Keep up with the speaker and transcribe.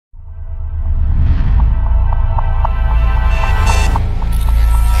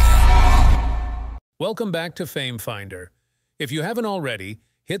Welcome back to Fame Finder. If you haven't already,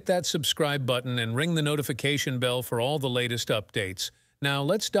 hit that subscribe button and ring the notification bell for all the latest updates. Now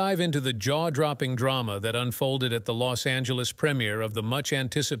let's dive into the jaw-dropping drama that unfolded at the Los Angeles premiere of the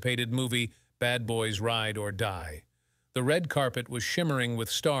much-anticipated movie Bad Boys Ride or Die. The red carpet was shimmering with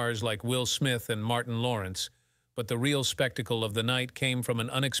stars like Will Smith and Martin Lawrence, but the real spectacle of the night came from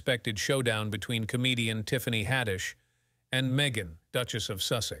an unexpected showdown between comedian Tiffany Haddish and Meghan, Duchess of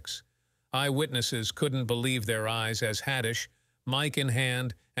Sussex. Eyewitnesses couldn't believe their eyes as Haddish, mic in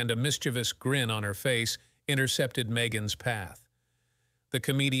hand and a mischievous grin on her face, intercepted Meghan's path. The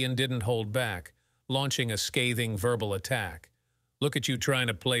comedian didn't hold back, launching a scathing verbal attack. "Look at you trying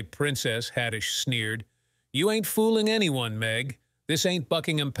to play princess," Haddish sneered. "You ain't fooling anyone, Meg. This ain't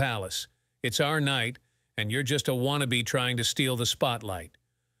Buckingham Palace. It's our night, and you're just a wannabe trying to steal the spotlight."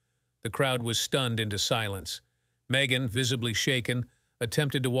 The crowd was stunned into silence. Meghan, visibly shaken,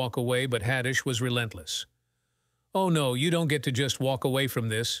 attempted to walk away, but Haddish was relentless. "Oh no, you don't get to just walk away from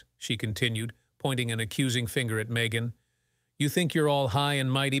this," she continued, pointing an accusing finger at Meghan. "You think you're all high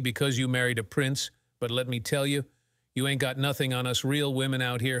and mighty because you married a prince, but let me tell you, you ain't got nothing on us real women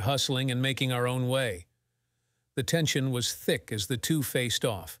out here hustling and making our own way." The tension was thick as the two faced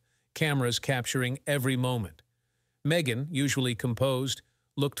off, cameras capturing every moment. Meghan, usually composed,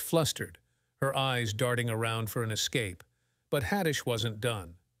 looked flustered, her eyes darting around for an escape. But Haddish wasn't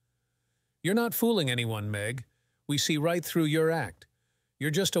done. "You're not fooling anyone, Meg. We see right through your act.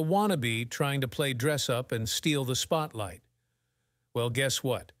 You're just a wannabe trying to play dress-up and steal the spotlight. Well, guess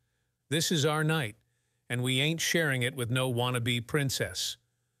what? This is our night, and we ain't sharing it with no wannabe princess."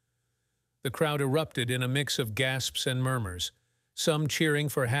 The crowd erupted in a mix of gasps and murmurs, some cheering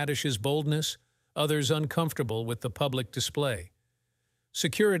for Haddish's boldness, others uncomfortable with the public display.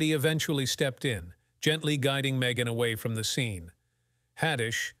 Security eventually stepped in, gently guiding Meghan away from the scene.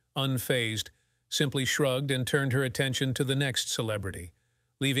 Haddish, unfazed, simply shrugged and turned her attention to the next celebrity,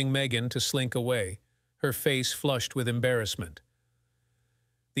 leaving Meghan to slink away, her face flushed with embarrassment.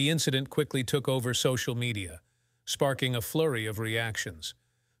 The incident quickly took over social media, sparking a flurry of reactions.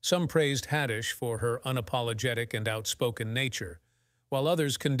 Some praised Haddish for her unapologetic and outspoken nature, while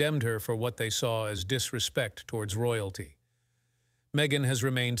others condemned her for what they saw as disrespect towards royalty. Meghan has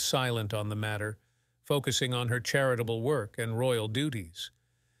remained silent on the matter, focusing on her charitable work and royal duties.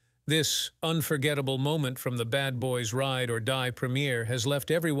 This unforgettable moment from the Bad Boys Ride or Die premiere has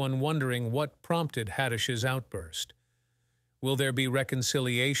left everyone wondering what prompted Haddish's outburst. Will there be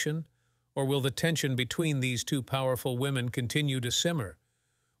reconciliation, or will the tension between these two powerful women continue to simmer?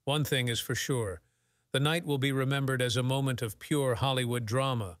 One thing is for sure, the night will be remembered as a moment of pure Hollywood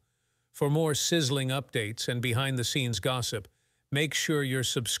drama. For more sizzling updates and behind-the-scenes gossip, make sure you're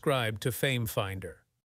subscribed to Fame Finder.